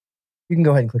You can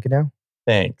go ahead and click it now.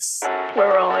 Thanks.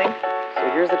 We're rolling.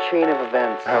 So here's the chain of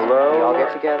events. Hello? We all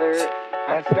get together.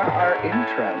 That's not our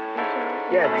intro.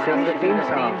 Yeah, sing the theme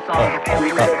song.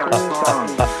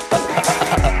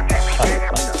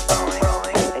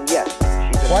 And yes,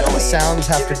 she's Why do the annoying. sounds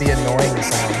have to be annoying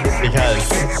sounds? Because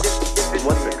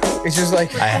What's it called? It's just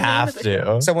like I have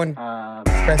to. someone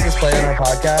presses play on our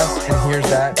podcast and hears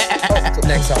that. Oh,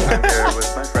 next song. I'm here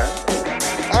with my friend.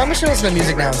 I'm just gonna listen to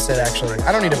music now instead, actually.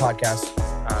 I don't need a podcast.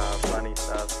 Funny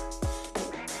stuff.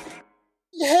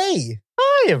 Hey!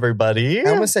 Hi, everybody. I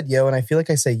almost said yo, and I feel like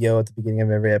I say yo at the beginning of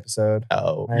every episode.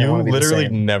 Oh, I don't you wanna be the literally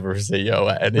same. never say yo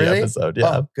at any Really? episode.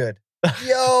 Yeah. Oh, good.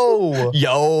 Yo!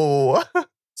 Yo.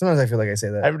 Sometimes I feel like I say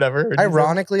that. I've never heard you say-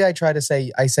 Ironically, I try to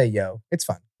say, I say yo. It's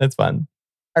fun. It's fun.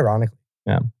 Ironically.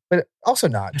 Yeah. But also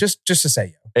not. Just to say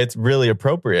yo. It's really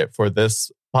appropriate for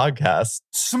this podcast.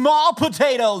 Small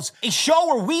Potatoes, a show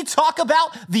where we talk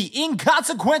about the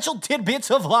inconsequential tidbits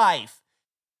of life.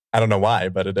 I don't know why,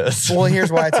 but it is. Well,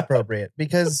 here's why it's appropriate.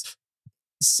 Because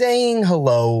saying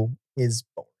hello is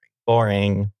boring.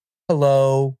 Boring.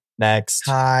 Hello, Next.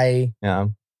 hi, Yeah.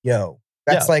 yo.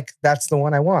 That's the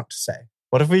one I want to say.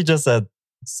 What if we just said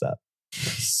sup?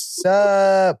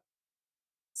 Sup.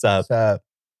 Sup. Sup.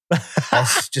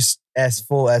 Just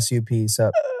full SUP.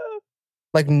 Sup.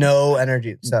 Like no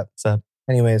energy. Sup. Sup.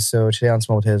 Anyways, so today on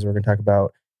Small Potatoes, we're going to talk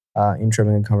about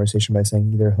introing a conversation by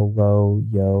saying either hello,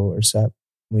 yo, or sup.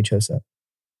 We chose sup.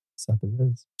 Sup it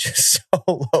is. Just so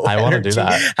low I wanna do energy.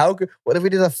 that. How good? What if we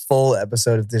did a full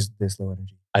episode of this low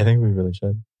energy? I think we really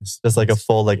should. Just like a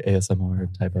full like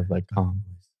ASMR type of like calm.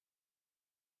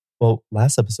 Well,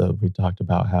 last episode we talked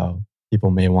about how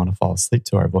people may want to fall asleep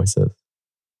to our voices.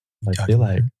 I talked feel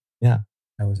about like that?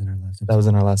 That was in our last episode. that was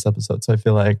in our last episode. So I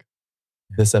feel like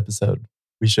this episode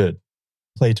we should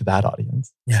play to that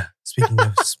audience. Yeah.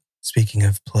 Speaking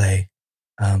of play,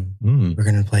 we're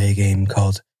gonna play a game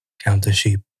called Count the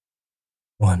Sheep.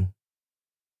 1,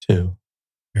 2,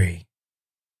 3,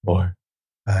 4,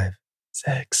 5.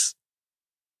 6.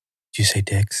 Did you say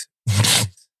dicks?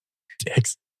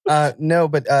 Dicks No,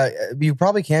 but you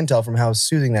probably can tell from how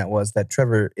soothing that was that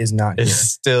Trevor is not here.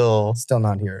 is still Still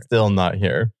not here. not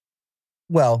here.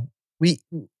 Well, here's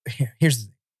the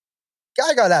thing.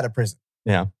 Guy got out of prison.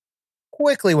 Yeah.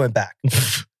 Quickly went back.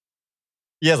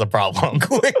 He has a problem.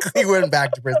 Quickly went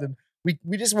back to prison.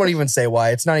 We just won't even say why.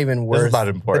 It's not even This worth is not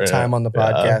the important. time on the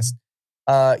Yeah.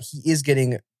 podcast. He is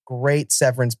getting great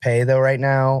severance pay though right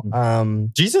now.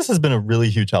 Jesus has been a really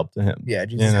huge help to him. Yeah,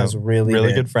 Jesus You know, has really really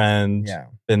been- good friend. Yeah.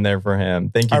 Been there for him.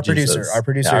 Thank you, Our Jesus.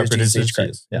 producer Yeah, is Jesus H.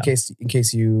 Christ. Jesus. Yeah. In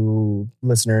case you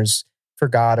listeners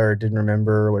forgot or didn't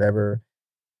remember or whatever.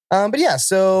 But yeah,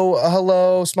 so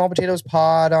hello, Small Potatoes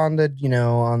Pod on the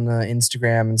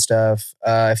Instagram and stuff.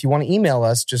 If you want to email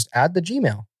us, just add the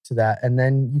Gmail to that, and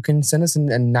then you can send us a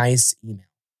nice email.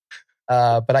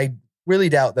 But I really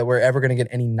doubt that we're ever going to get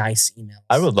any nice emails.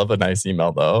 I would love a nice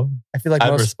email though. I feel like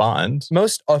I'd most respond.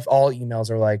 of all emails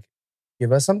are like,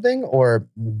 give us something or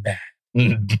bad.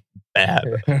 Bad.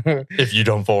 If you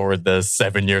don't forward this,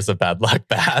 7 years of bad luck,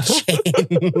 bad.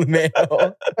 Chain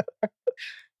mail.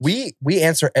 We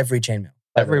answer every chain mail.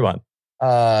 Everyone.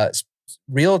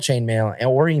 Real chain mail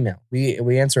or email.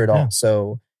 We answer it all. Yeah.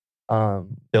 So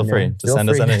Feel free to send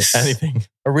us anything.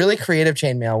 A really creative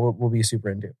chain mail we'll be super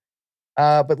into.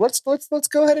 But let's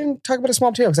go ahead and talk about a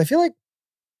small potato because I feel like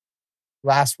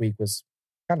last week was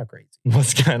kind of crazy. It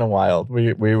was kind of wild.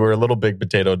 We were a little big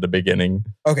potato at the beginning.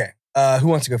 Okay. Who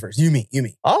wants to go first? You, me.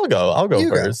 I'll go You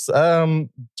go. first.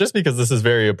 Just because this is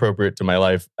very appropriate to my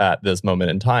life at this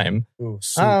moment in time. Ooh,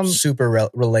 super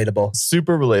relatable.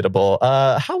 Super relatable.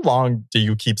 How long do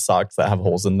you keep socks that have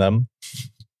holes in them?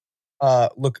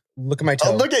 Look at my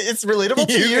toe. Oh, look at it's relatable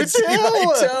to You you can see too.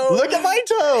 my toe. Look at my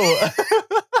toe.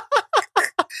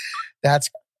 That's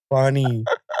funny.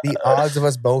 The odds of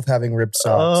us both having ripped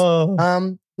socks.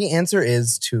 Oh, The answer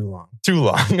is too long. too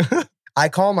long. I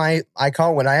call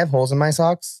when I have holes in my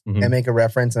socks, Mhm. I make a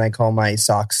reference and I call my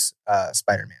socks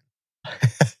Spider-Man.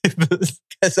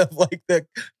 Because of like the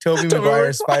Tobey Tobey Maguire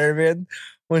Maguire. Spider-Man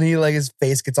when he like his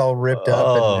face gets all ripped up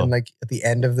Oh. and like at the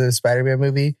end of the Spider-Man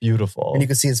movie Beautiful. and you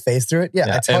can see his face through it. Yeah,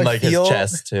 that's how and I like feel. his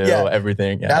chest too. Yeah.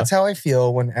 Everything. Yeah. That's how I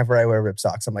feel whenever I wear ripped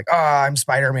socks. I'm like, I'm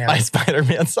Spider-Man. my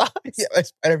Spider-Man socks. Yeah, my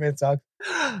Spider-Man socks.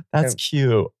 That's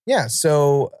cute. Yeah,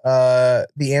 so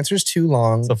the answer is too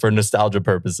long. So for nostalgia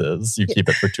purposes, you keep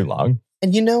it for too long.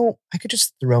 And I could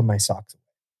just throw my socks away.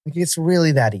 Like it's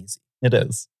really that easy. It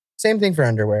is. Same thing for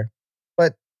underwear.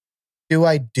 But do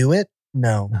I do it?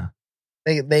 No. No.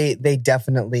 They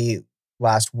definitely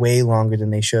last way longer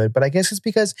than they should. But I guess it's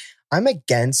because I'm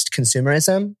against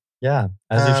consumerism. Yeah,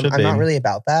 as you should I'm be. not really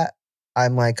about that.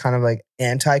 I'm like kind of like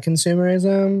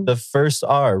anti-consumerism. The first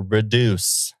R,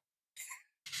 reduce.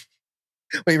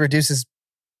 Wait, reduce is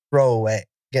throw away,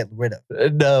 get rid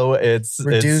of. No, it's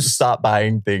Reduce. stop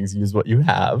buying things. Use what you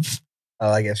have.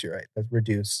 Oh, I guess you're right. That's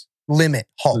reduce. Limit.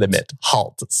 Halt. Limit.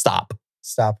 Halt. Stop.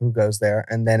 Stop. Who goes there?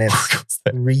 And then it's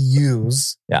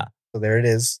reuse. Yeah. So there it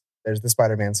is. There's the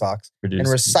Spider-Man socks. Reduce. And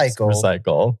recycle.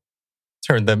 Recycle.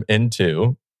 Turn them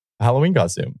into a Halloween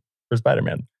costume for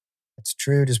Spider-Man. It's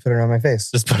true. Just put it on my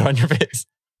face. Just put it on your face.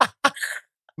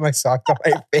 My socks on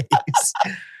my face.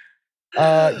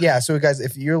 Yeah. So guys,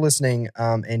 if you're listening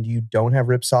and you don't have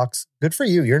rip socks, good for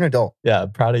you. You're an adult. Yeah,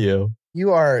 proud of you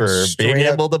You are for being straight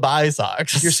up- able to buy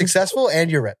socks. You're successful and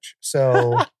you're rich.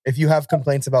 So if you have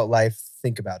complaints about life,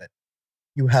 think about it.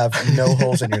 You have no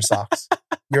holes in your socks.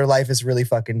 Your life is really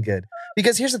fucking good.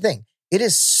 Because here's the thing. It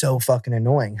is so fucking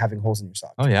annoying having holes in your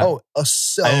socks. Oh, yeah.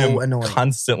 So I am annoying.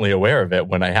 constantly aware of it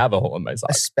when I have a hole in my sock.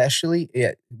 Especially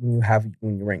when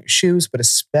you're wearing your shoes, but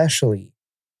especially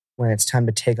when it's time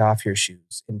to take off your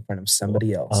shoes in front of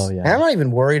somebody else. Oh, yeah. And I'm not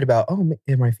even worried about, are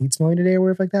my feet smelling today or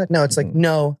whatever like that. No, it's like,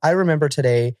 no, I remember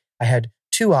today I had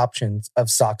 2 options of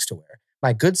socks to wear.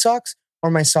 My good socks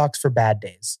or my socks for bad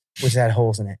days, which had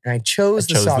holes in it. And I chose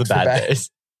the socks for bad days.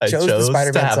 I chose chose the to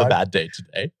Spider-Man have a sock. bad day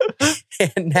today.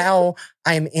 And now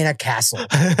I'm in a castle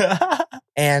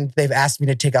and they've asked me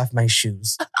to take off my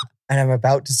shoes and I'm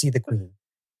about to see the queen.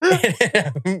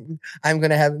 I'm going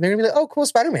to they're going to be like, oh, cool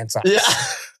Spider-Man socks. Yeah.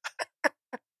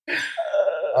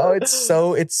 Oh, it's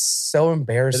so It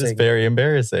embarrassing. is very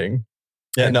embarrassing.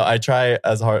 Yeah, no, I try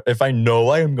as hard. If I know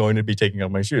I am going to be taking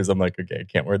off my shoes, I'm like, okay, I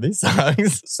can't wear these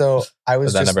socks. So I But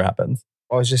was that just, never happens.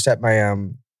 I was just at my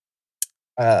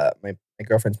my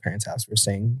girlfriend's parents' house. We were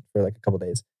staying for like a couple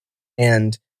days,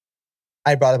 and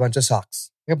I brought a bunch of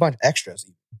socks, like a bunch of extras.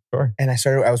 Sure. And I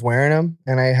was wearing them,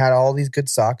 and I had all these good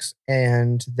socks.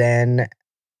 And then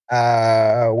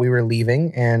we were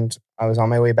leaving, and I was on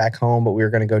my way back home, but we were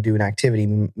going to go do an activity,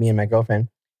 me and my girlfriend,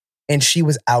 and she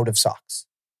was out of socks.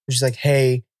 She's like,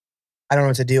 "Hey, I don't know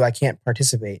what to do. I can't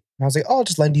participate." And I was like, "Oh, I'll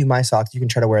just lend you my socks. You can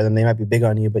try to wear them. They might be big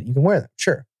on you, but you can wear them.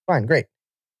 Sure, fine, great."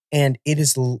 And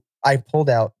I pulled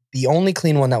out the only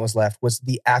clean one that was left was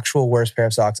the actual worst pair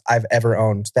of socks I've ever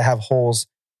owned that have holes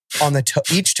on the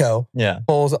each toe, Yeah.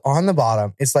 holes on the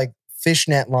bottom. It's like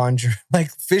fishnet laundry,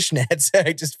 like fishnets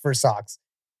just for socks.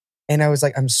 And I was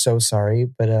like, I'm so sorry,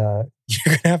 but you're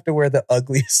going to have to wear the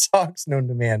ugliest socks known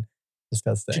to man.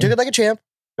 Disgusting. She took it like a champ,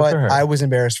 Good but for her. I was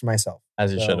embarrassed for myself.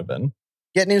 As you So, should have been.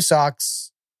 Get new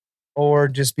socks or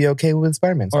just be okay with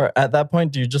Spider-Man socks. Or at that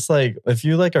point, do you just like, if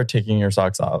you like are taking your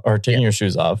socks off or taking your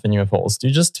shoes off and you have holes, do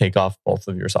you just take off both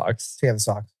of your socks? Take off the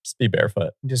socks. Just be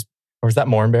barefoot. Just, Or is that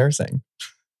more embarrassing?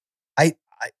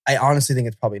 I honestly think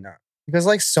it's probably not. Because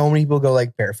like so many people go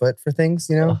like barefoot for things,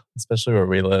 you know? Ugh, especially where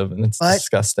we live and it's But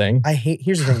disgusting.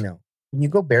 Here's the thing though. When you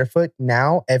go barefoot,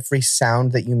 now every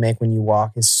sound that you make when you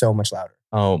walk is so much louder.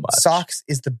 Oh my. Socks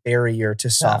is the barrier to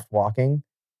soft walking.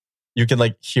 You can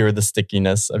like hear the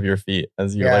stickiness of your feet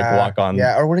as you like walk on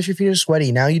Yeah, or what if your feet are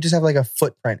sweaty? Now you just have like a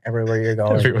footprint everywhere you're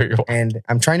going. everywhere you walk. And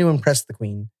I'm trying to impress the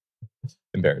queen.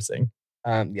 Embarrassing.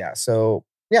 Yeah, so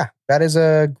yeah, that is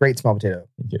a great small potato.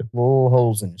 Thank you. Little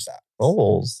holes in your sock.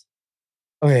 Holes.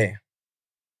 Okay.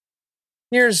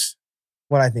 Here's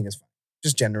what I think is fun.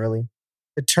 Just generally,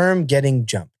 the term getting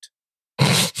jumped.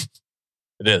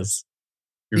 It is.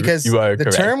 Because you are the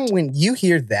correct. term when you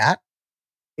hear that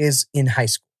is in high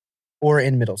school or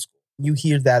in middle school. You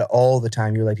hear that all the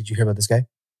time. You're like, did you hear about this guy?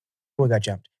 Who got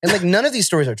jumped? And like none of these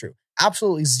stories are true.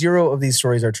 Absolutely zero of these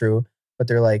stories are true. But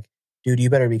they're like, dude, you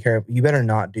better be careful. You better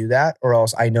not do that, or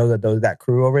else I know that that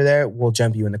crew over there will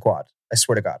jump you in the quad. I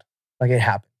swear to God. Like it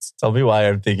happens. Tell me why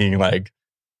I'm thinking like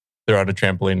they're on a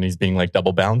trampoline and he's being like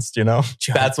double bounced, you know?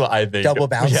 Jump. That's what I think. Double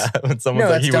bounce? Yeah. When someone's No,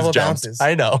 like, that's he double was jumped. bounces.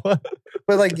 I know.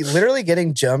 But like literally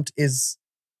getting jumped is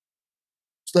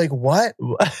like what?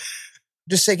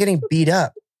 Just say getting beat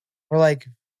up. Or like,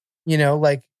 you know,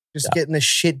 like just getting the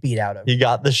shit beat out of. He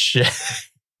got the shit.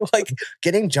 Like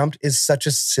getting jumped is such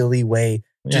a silly way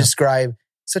to Yeah. describe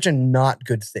such a not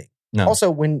good thing. No. Also,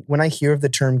 when I hear of the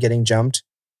term getting jumped,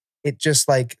 it just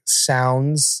like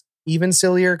sounds even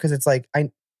sillier because it's like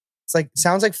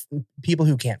sounds like people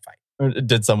who can't fight.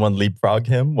 Did someone leapfrog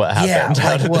him? What happened? Yeah,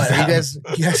 How like did what? this Are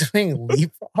happen? you guys playing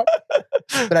leapfrog?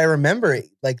 But I remember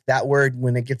like that word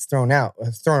when it gets thrown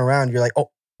around, you're like, oh,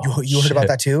 you heard about shit.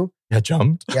 that too? Yeah,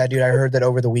 jumped. Yeah, dude, I heard that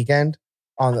over the weekend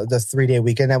on the 3-day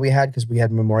weekend that we had because we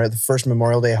had the first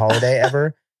Memorial Day holiday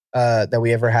ever that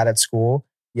we ever had at school.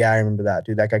 Yeah, I remember that,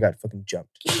 dude. That guy got fucking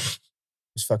jumped. He's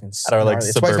fucking At our like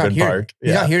gnarly. That's why he's not suburban here park. today.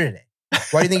 He's not here today.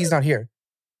 Why do you think he's not here?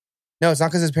 No, it's not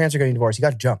because his parents are getting divorced. He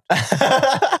got jumped.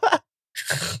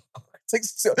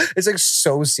 It's like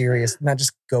so serious, and that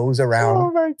just goes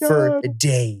around my for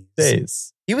days.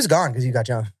 Days. He was gone because you got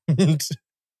jumped.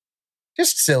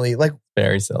 Just silly. Like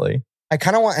Very silly. I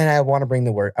kind of want, and I want to bring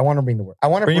the word. I want to bring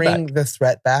Bring it bring the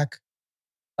threat back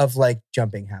of like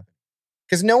jumping happening,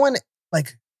 because no one like,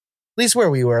 at least where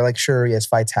we were, like sure, yes,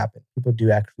 fights happen. People do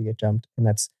actually get jumped, and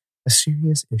that's a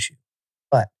serious issue.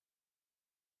 But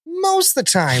most of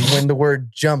the time, when the word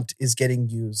 "jumped" is getting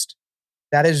used,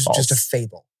 that is False. just a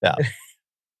fable. Yeah.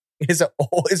 It is a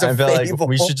I feel fable. like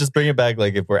we should just bring it back.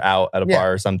 Like if we're out at a Yeah.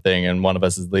 bar or something and one of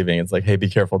us is leaving, it's like, hey, be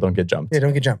careful. Don't get jumped. Yeah,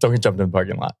 don't get jumped. Don't get jumped in the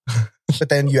parking lot. But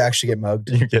then you actually get mugged.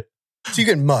 You get So you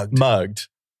get mugged. mugged.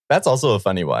 That's also a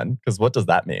funny one because what does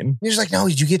that mean? You're just like, no,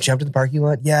 did you get jumped in the parking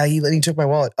lot? Yeah, he took my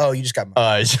wallet. Oh, you just got mugged.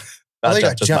 I thought not you got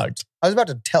jumped, just jumped. mugged. I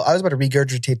was about to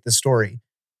regurgitate the story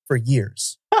for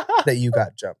years that you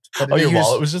got jumped. But Oh, your you just-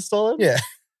 wallet was just stolen? Yeah.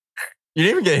 You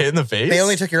didn't even get hit in the face? They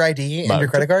only took your ID and your Mugged.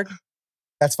 credit card.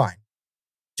 That's fine.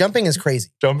 Jumping is crazy.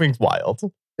 Jumping's wild.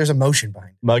 There's emotion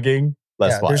behind it. Mugging,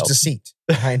 less wild. There's deceit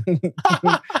behind.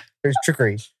 There's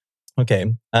trickery.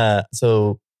 Okay.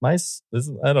 So I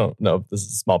don't know if this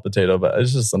is a small potato, but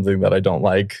it's just something that I don't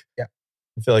like. Yeah.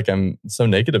 I feel like I'm so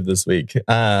negative this week.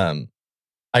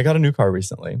 I got a new car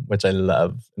recently, which I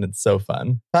love, and it's so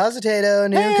fun. Positato,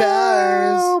 new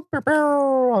cars.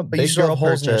 But you still have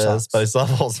holes in your socks. but I still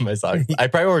have holes in my socks. I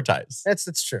prioritize.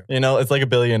 That's true. You know, it's like a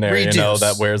billionaire, you know, Reduce.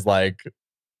 that wears like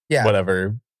Yeah.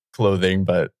 whatever clothing,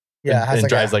 but Yeah. it has and like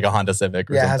drives a, like a Honda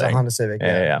Civic or yeah, it something. has a Honda Civic. Yeah,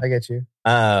 Yeah, yeah. I get you.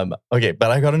 Okay,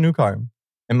 but I got a new car.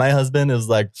 And my husband is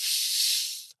like,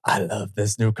 I love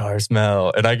this new car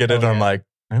smell. And I get it and I'm yeah. like,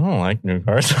 I don't like new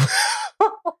cars.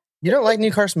 You don't like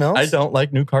new car smells? I don't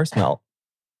like new car smell.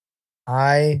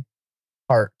 I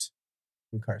heart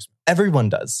new car smell. Everyone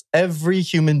does. Every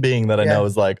human being that I Yeah. know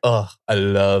is like, oh, I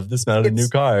love the smell of a new It's-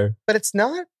 car. But it's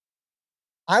not.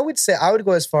 I would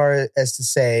go as far as to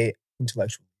say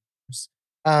intellectual,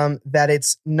 that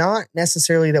it's not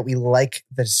necessarily that we like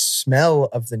the smell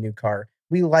of the new car.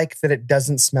 We like that it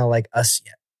doesn't smell like us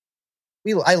yet.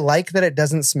 I like that it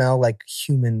doesn't smell like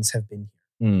humans have been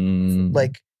here. Mm.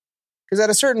 Like, because at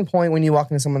a certain point when you walk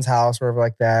into someone's house or whatever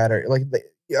like that, or like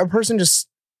a person just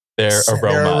their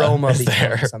aroma is becomes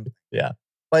there. something. Yeah.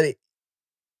 But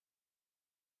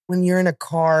when you're in a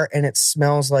car and it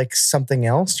smells like something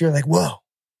else, you're like, whoa,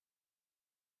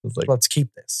 It's like let's keep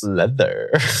this.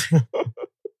 leather.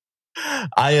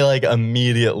 I like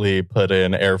immediately put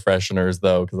in air fresheners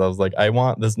though, because I was like, I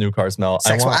want this new car smell.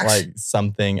 Sex I want wax? like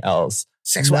something else.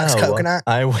 Sex wax No, coconut.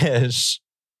 I wish.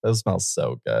 Those smell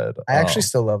so good. I actually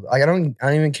still love it. Like I don't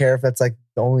even care if that's like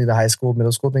only the high school,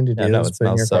 middle school thing to do. no, is it put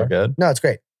in your smells so car. good. No, it's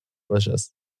great.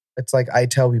 Delicious. It's like I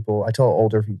tell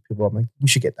older people, I'm like, you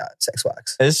should get that sex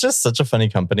wax. It's just such a funny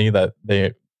company that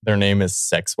their name is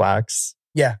Sex Wax.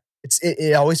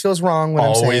 It always feels wrong when I'm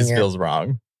Always saying feels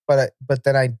wrong. it, but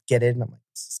then I get it and I'm like,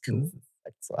 this is cool.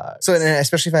 Sex Wax. So and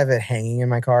especially if I have it hanging in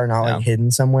my car, not like Yeah. hidden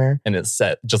somewhere. and it's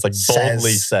set just like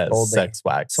boldly says Sex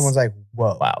Wax. Someone's like,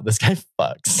 whoa, wow, this guy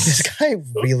fucks. this guy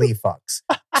really fucks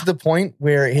to the point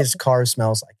where his car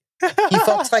smells like he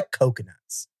fucks like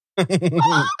coconuts.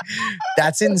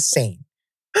 That's insane.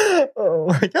 Oh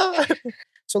my god.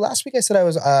 So last week I said I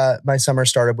was my summer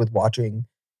started with watching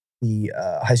the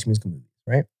High School Musical movies,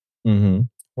 right? Mm-hmm.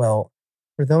 Well,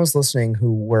 for those listening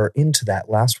who were into that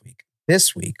last week,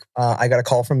 this week I got a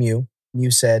call from you. You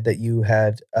said that you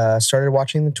had started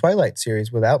watching the Twilight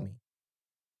series without me,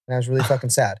 and I was really fucking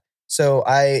sad. So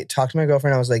I talked to my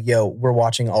girlfriend. I was like, "Yo, we're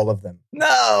watching all of them."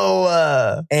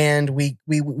 No. And we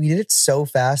did it so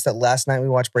fast that last night we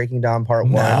watched Breaking Dawn Part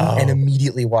 1 No. and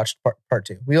immediately watched part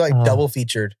 2. We like Oh. double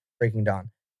featured Breaking Dawn.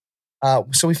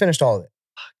 So we finished all of it.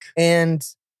 And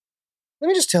let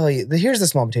me just tell you, here's the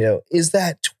small potato, is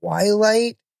that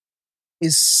Twilight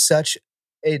is such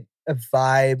a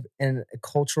vibe and a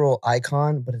cultural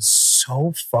icon, but it's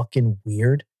so fucking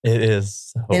weird. It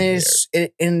is so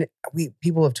And weird.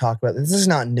 people have talked about this. This is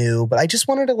not new, but I just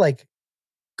wanted to like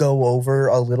go over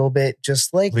a little bit,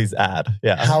 just like Please add.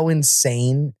 Yeah. how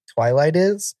insane Twilight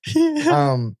is.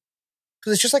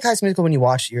 Because it's just like High School Musical. When you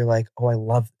watch it, you're like, oh, I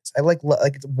love this. I like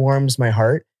it warms my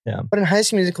heart. Yeah. But in High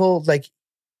School Musical, like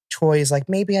Troy is like,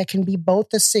 maybe I can be both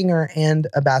a singer and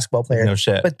a basketball player. No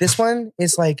shit. But this one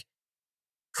is like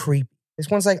creepy. This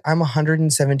one's like, I'm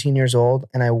 117 years old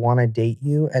and I want to date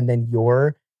you, and then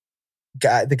you're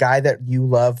the guy that you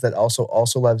love that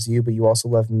also loves you, but you also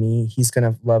love me. He's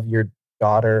gonna love your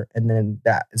daughter, and then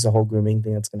that is a whole grooming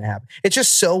thing that's gonna happen. It's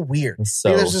just so weird. It's so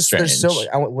There's so strange.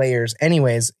 I want layers.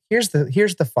 Anyways, here's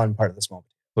the fun part of this moment.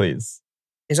 Please.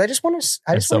 Is I just want to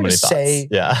There's so many thoughts. say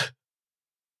Yeah.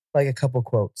 like a couple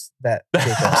quotes that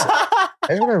Jacob said. I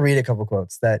just want to read a couple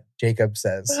quotes that Jacob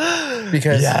says.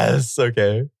 Because- yes,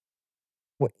 okay.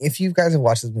 If you guys have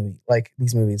watched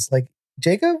these movies, like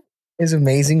Jacob is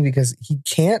amazing because he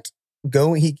can't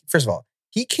go. First of all,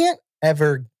 he can't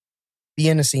ever be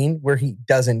in a scene where he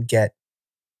doesn't get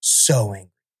so angry.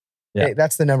 Yeah. Okay,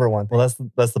 that's the number one thing. Well,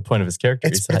 that's the point of his character.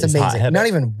 It's He's amazing. hot-headed. Not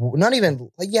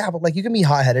even like, yeah, but like you can be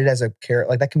hot headed as a character,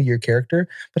 like that can be your character,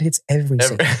 but it's every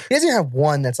scene. He doesn't have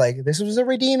one that's like, this was a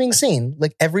redeeming scene.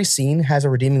 Like every scene has a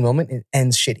redeeming moment and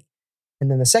ends shitty.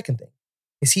 And then the second thing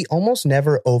is he almost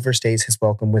never overstays his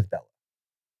welcome with Bella.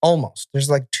 Almost. There's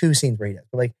like 2 scenes where he does.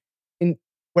 But like,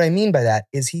 what I mean by that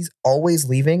is he's always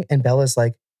leaving and Bella's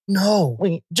like, no,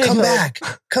 Wait,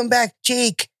 come back,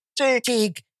 Jake.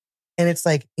 And it's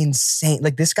like insane.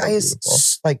 Like this guy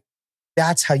is like,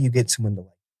 that's how you get someone to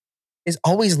like. Is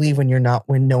always leave when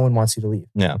no one wants you to leave.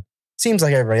 Yeah. Seems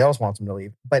like everybody else wants him to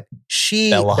leave. But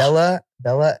Bella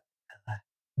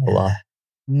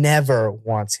never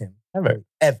wants him. Ever.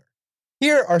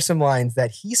 Here are some lines that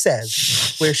he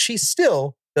says where she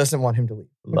still doesn't want him to leave.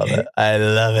 Love it. I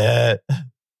love it.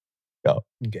 Go.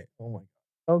 Okay. Oh my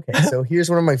God. Okay. So here's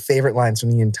one of my favorite lines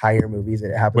from the entire movie.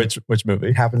 That it happens. Which movie?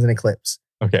 It happens in Eclipse.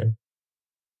 Okay.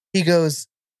 He goes,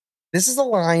 this is a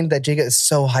line that Jacob is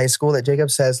so high school that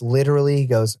Jacob says literally, he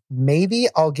goes, maybe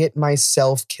I'll get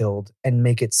myself killed and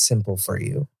make it simple for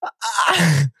you.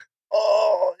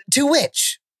 To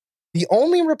which the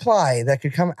only reply that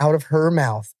could come out of her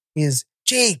mouth is,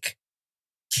 Jake,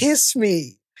 kiss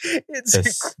me.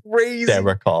 It's crazy.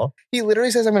 Hysterical. He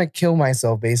literally says, I'm going to kill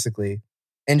myself, basically.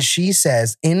 And she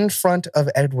says, in front of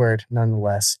Edward,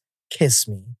 nonetheless, kiss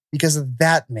me. Because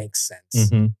that makes sense.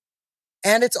 Mm-hmm.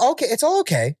 And it's okay. It's all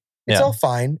okay. It's all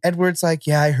fine. Edward's like,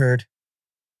 yeah, I heard.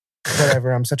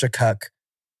 Whatever. I'm such a cuck.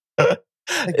 Like,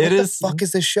 what the fuck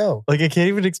is this show? Like, I can't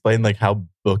even explain like how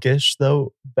bookish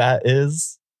though that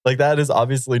is. Like, that is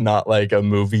obviously not like a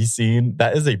movie scene.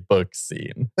 That is a book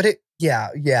scene. But yeah,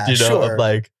 you know, sure. of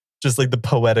like just like the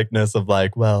poeticness of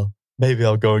like, well, maybe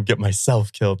I'll go and get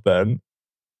myself killed then.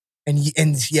 And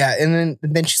then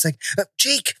she's like,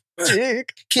 Jake,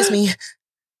 kiss me.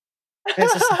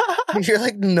 You're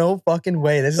like, no fucking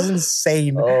way. This is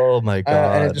insane. Oh my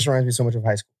God. And it just reminds me so much of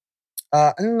high school.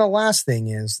 And then the last thing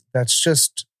is that's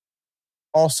just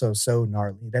also so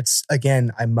gnarly. That's,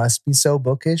 again, I must be so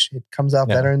bookish. It comes out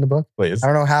better in the book. Please. I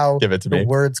don't know how Give it to me.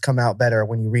 words come out better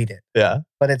when you read it. Yeah.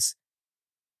 But it's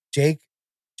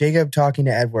Jacob talking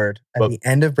to Edward at the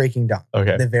end of Breaking Dawn.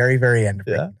 Okay. The very, very end of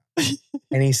Breaking Dawn.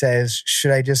 And he says,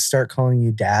 should I just start calling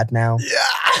you Dad now?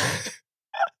 Yeah.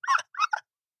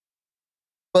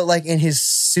 But like in his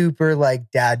super like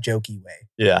dad jokey way.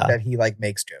 Yeah. That he like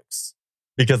makes jokes.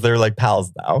 Because they're like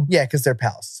pals now. Yeah, because they're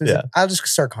pals. So he's like, I'll just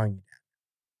start calling you Dad.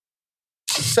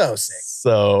 So sick.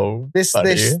 So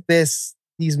funny. These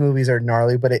movies are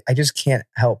gnarly, but I just can't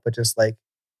help but just like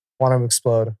want to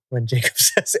explode when Jacob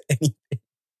says anything.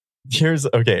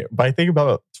 My thing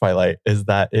about Twilight is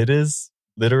that it is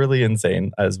literally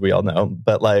insane, as we all know.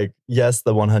 But like, yes,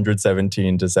 the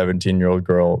 117 to 17-year-old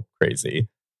girl, crazy.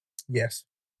 Yes.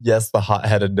 Yes, the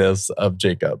hot-headedness of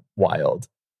Jacob, wild.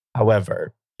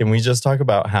 However, can we just talk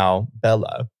about how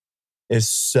Bella is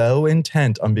so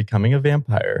intent on becoming a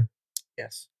vampire?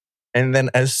 Yes. And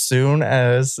then as soon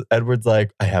as Edward's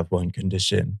like, I have one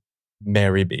condition,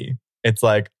 marry me. It's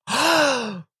like,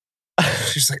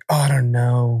 she's like, oh, I don't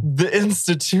know. The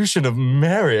institution of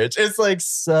marriage. It's like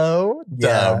so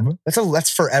dumb. That's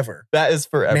forever. That is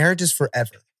forever. Marriage is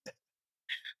forever.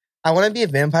 I want to be a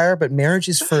vampire, but marriage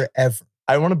is forever.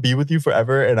 I want to be with you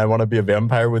forever and I want to be a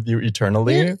vampire with you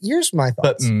eternally. Here's my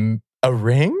thoughts. But a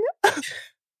ring?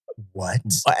 What?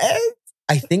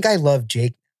 I think I love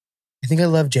Jake. I think I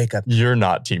love Jacob. You're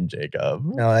not Team Jacob.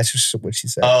 No, that's just what she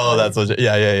said. Oh, that's what.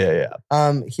 Yeah.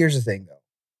 Here's the thing, though.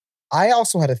 I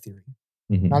also had a theory.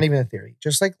 Mm-hmm. Not even a theory.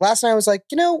 Just like last night, I was like,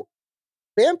 there's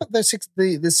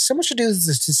so much to do with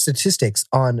the statistics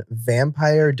on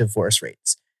vampire divorce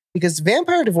rates. Because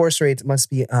vampire divorce rates must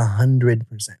be 100%.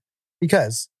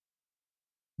 Because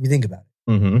if you think about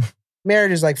it,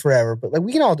 marriage is like forever, but like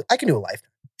I can do a lifetime.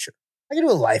 Sure. I can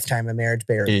do a lifetime of marriage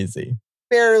barely. Easy.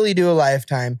 Barely do a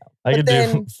lifetime. I could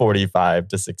do 45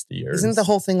 to 60 years. Isn't the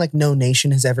whole thing like no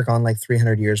nation has ever gone like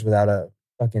 300 years without a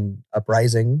fucking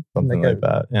uprising? Something like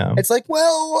that, yeah. It's like,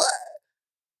 well,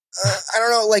 I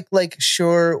don't know, like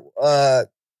sure,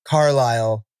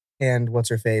 Carlisle and what's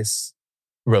her face?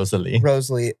 Rosalie.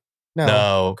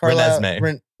 No. Carlisle.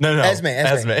 Renesmee.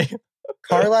 Esme.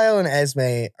 Carlisle and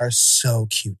Esme are so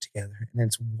cute together, and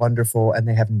it's wonderful, and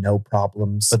they have no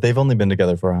problems. But they've only been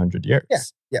together for 100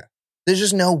 years. Yeah. There's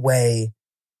just no way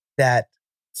that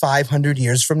 500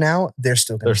 years from now, they're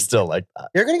still going They're to still like that.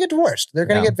 they're going to get divorced. They're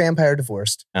going to Yeah. get vampire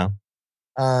divorced. Yeah.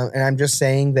 And I'm just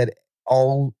saying that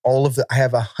all of the I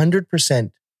have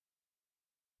 100%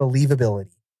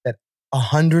 believability that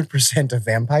 100% of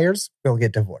vampires will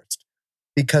get divorced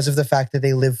because of the fact that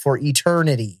they live for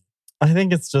eternity. I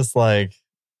think it's just like,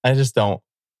 I just don't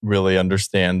really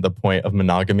understand the point of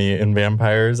monogamy in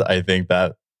vampires. I think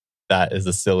that is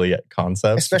a silly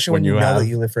concept. Especially when you know that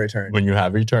you live for eternity. when you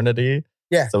have eternity.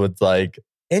 Yeah. So it's like,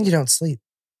 And you don't sleep.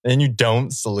 and you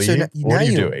don't sleep. So What are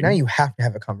you doing? Now you have to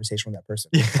have a conversation with that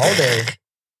person Yeah. all day,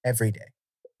 every day.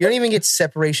 You don't even get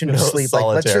separation of sleep. Like,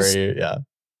 let's just, Solitary. Yeah.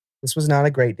 this was not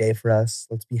a great day for us.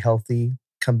 Let's be healthy.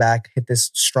 Come back, hit this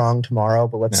strong tomorrow,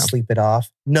 but let's Yeah. sleep it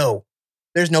off. No,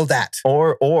 there's no that.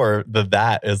 Or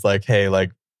that is like, hey,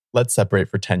 like, let's separate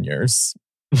for 10 years.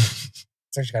 It's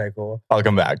actually kind of cool. I'll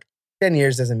come back. 10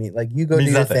 years doesn't mean like you go do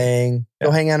Means your nothing. thing, go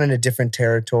Yeah. hang out in a different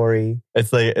territory.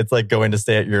 It's like going to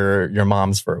stay at your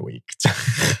mom's for a week.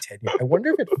 10 years. I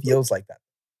wonder if it feels like that.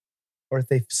 Or if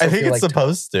they still I think feel it's like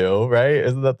supposed to, right?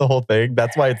 Isn't that the whole thing?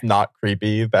 That's why it's not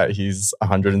creepy that he's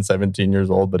 117 years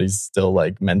old, but he's still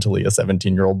like mentally a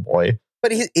 17-year-old boy.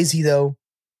 But is he though?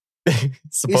 Is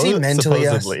he mentally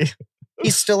supposedly?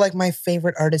 He's still like my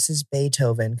favorite artist is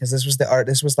Beethoven because this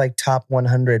was like top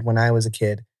 100 when I was a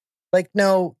kid. Like,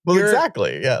 no, Well, you're-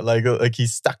 exactly. Yeah, like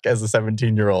he's stuck as a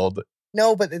 17-year-old.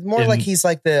 No, but it's more like he's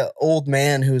like the old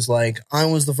man who's like, I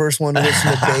was the first one to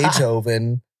listen to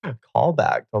Beethoven.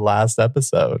 Callback the last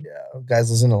episode. Yeah,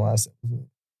 guys, listen to the last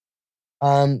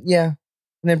episode. Yeah.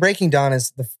 And then Breaking Dawn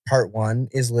is the part one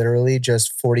is literally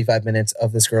just 45 minutes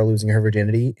of this girl losing her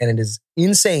virginity. And it is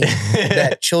insane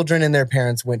that children and their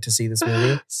parents went to see this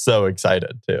movie. So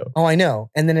excited too. Oh, I know.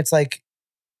 And then it's like,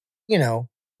 you know,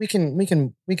 we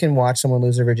can watch someone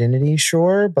lose their virginity,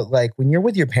 sure. But like when you're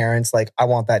with your parents, like I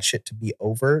want that shit to be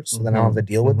over. So then I don't have to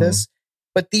deal with Mhm. this.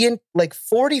 But like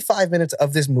 45 minutes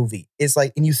of this movie is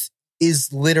like, and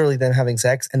is literally them having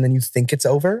sex. And then you think it's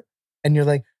over. And you're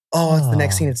like, oh, it's the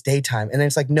next scene. It's daytime. And then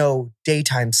it's like, no,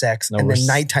 daytime sex. No, and we're then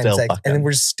nighttime still sex. fucking. And then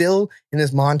we're still in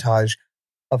this montage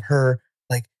of her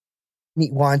like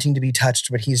wanting to be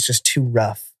touched, but he's just too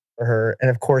rough for her. And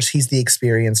of course, he's the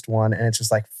experienced one. And it's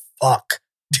just like, fuck,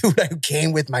 dude, I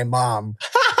came with my mom.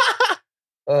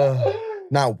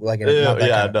 Not like, not that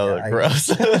yeah, kind no, of, gross.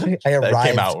 I That arrived.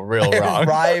 came out real I wrong.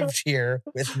 arrived here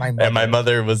with my mother. And my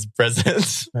mother was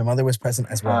present. My mother was present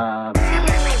as well.